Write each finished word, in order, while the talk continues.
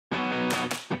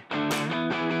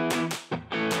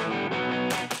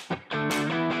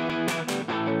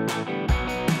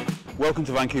Welcome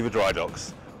to Vancouver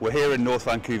Drydocks. We're here in North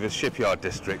Vancouver's shipyard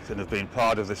district and have been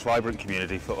part of this vibrant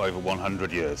community for over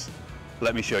 100 years.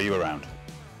 Let me show you around.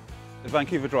 At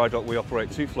Vancouver Drydock we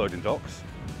operate 2 floating docks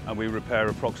and we repair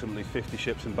approximately 50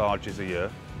 ships and barges a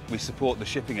year. We support the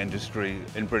shipping industry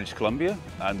in British Columbia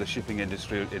and the shipping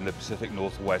industry in the Pacific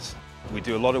Northwest. We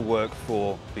do a lot of work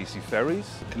for BC Ferries,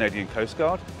 Canadian Coast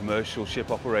Guard, commercial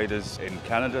ship operators in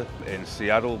Canada, in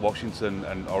Seattle, Washington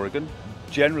and Oregon.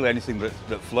 Generally anything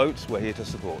that floats, we're here to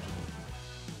support.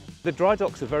 The dry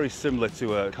docks are very similar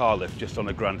to a car lift, just on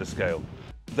a grander scale.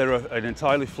 They're an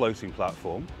entirely floating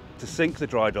platform. To sink the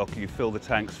dry dock, you fill the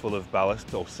tanks full of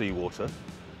ballast or seawater,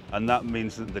 and that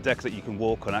means that the deck that you can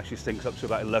walk on actually sinks up to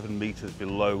about 11 metres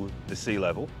below the sea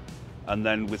level. And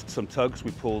then with some tugs,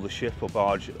 we pull the ship or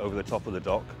barge over the top of the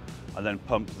dock and then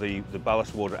pump the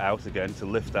ballast water out again to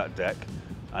lift that deck.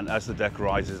 And as the deck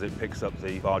rises, it picks up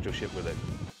the barge or ship with it.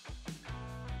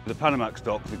 The Panamax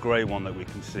dock, the grey one that we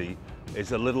can see,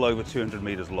 is a little over 200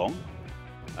 metres long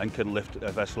and can lift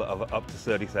a vessel of up to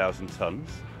 30,000 tonnes.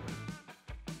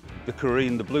 The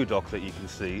Careen, the blue dock that you can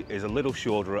see, is a little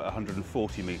shorter at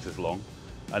 140 metres long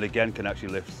and again can actually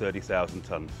lift 30,000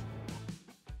 tonnes.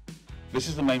 This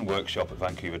is the main workshop at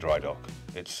Vancouver Drydock.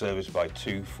 It's serviced by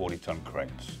 2 40-tonne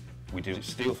cranes. We do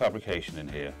steel fabrication in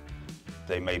here.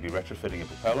 They may be retrofitting a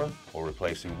propeller or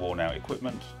replacing worn-out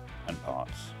equipment and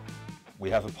parts. We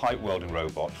have a pipe welding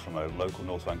robot from a local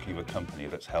North Vancouver company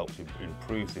that's helped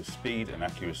improve the speed and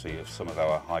accuracy of some of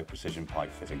our high-precision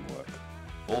pipe fitting work.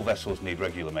 All vessels need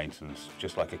regular maintenance,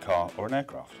 just like a car or an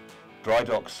aircraft. Dry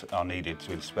docks are needed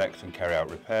to inspect and carry out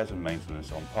repairs and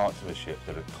maintenance on parts of a ship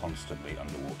that are constantly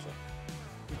underwater.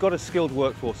 We've got a skilled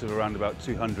workforce of around about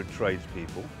 200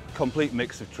 tradespeople. Complete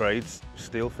mix of trades: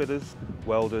 steel fitters,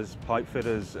 welders, pipe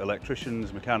fitters,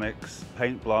 electricians, mechanics,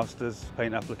 paint blasters,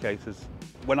 paint applicators.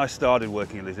 When I started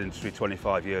working in this industry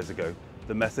 25 years ago,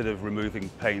 the method of removing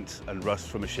paint and rust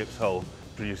from a ship's hull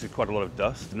produces quite a lot of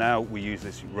dust. Now we use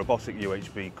this robotic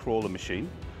UHB crawler machine,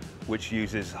 which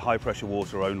uses high pressure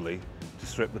water only to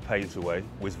strip the paint away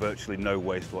with virtually no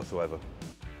waste whatsoever.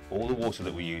 All the water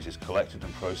that we use is collected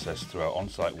and processed through our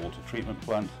on-site water treatment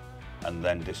plant and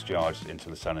then discharged into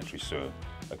the sanitary sewer,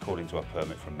 according to our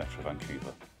permit from Metro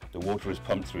Vancouver. The water is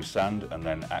pumped through sand and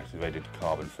then activated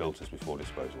carbon filters before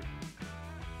disposal.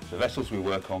 The vessels we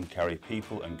work on carry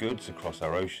people and goods across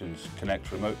our oceans,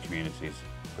 connect remote communities,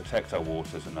 protect our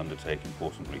waters and undertake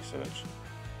important research.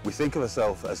 We think of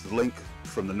ourselves as the link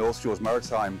from the North Shore's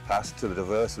maritime past to the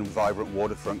diverse and vibrant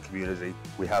waterfront community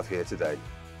we have here today.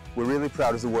 We're really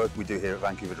proud of the work we do here at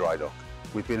Vancouver Drydock.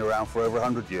 We've been around for over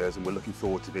 100 years and we're looking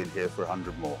forward to being here for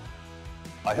 100 more.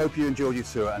 I hope you enjoyed your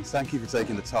tour and thank you for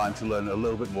taking the time to learn a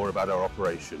little bit more about our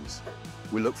operations.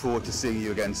 We look forward to seeing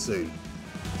you again soon.